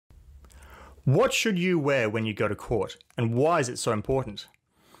What should you wear when you go to court, and why is it so important?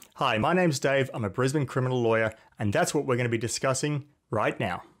 Hi, my name's Dave, I'm a Brisbane criminal lawyer, and that's what we're going to be discussing right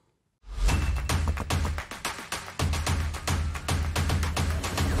now.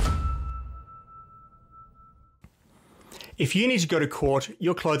 If you need to go to court,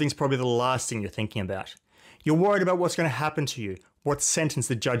 your clothing's probably the last thing you're thinking about. You're worried about what's going to happen to you, what sentence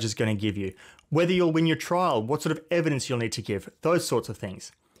the judge is going to give you, whether you'll win your trial, what sort of evidence you'll need to give, those sorts of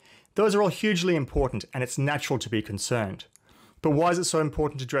things. Those are all hugely important, and it's natural to be concerned. But why is it so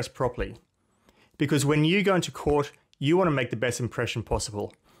important to dress properly? Because when you go into court, you want to make the best impression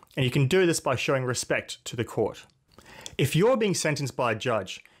possible, and you can do this by showing respect to the court. If you're being sentenced by a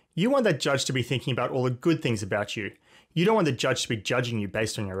judge, you want that judge to be thinking about all the good things about you. You don't want the judge to be judging you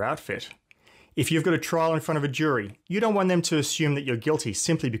based on your outfit. If you've got a trial in front of a jury, you don't want them to assume that you're guilty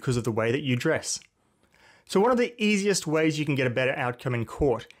simply because of the way that you dress. So one of the easiest ways you can get a better outcome in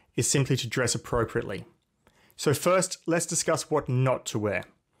court is simply to dress appropriately. So first, let's discuss what not to wear.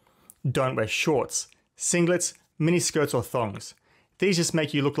 Don't wear shorts, singlets, miniskirts or thongs. These just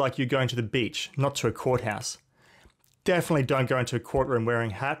make you look like you're going to the beach, not to a courthouse. Definitely don't go into a courtroom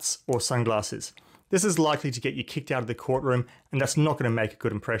wearing hats or sunglasses. This is likely to get you kicked out of the courtroom, and that's not going to make a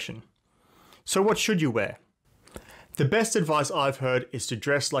good impression. So what should you wear? The best advice I've heard is to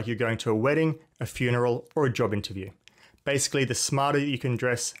dress like you're going to a wedding, a funeral, or a job interview. Basically, the smarter you can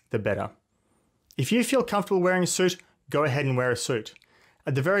dress, the better. If you feel comfortable wearing a suit, go ahead and wear a suit.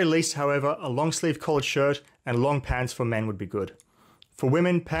 At the very least, however, a long-sleeve collared shirt and long pants for men would be good. For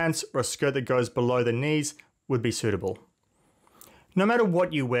women, pants or a skirt that goes below the knees would be suitable. No matter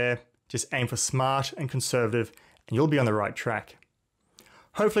what you wear, just aim for smart and conservative, and you'll be on the right track.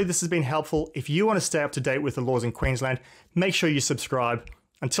 Hopefully this has been helpful. If you want to stay up to date with the laws in Queensland, make sure you subscribe.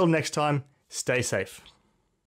 Until next time, stay safe.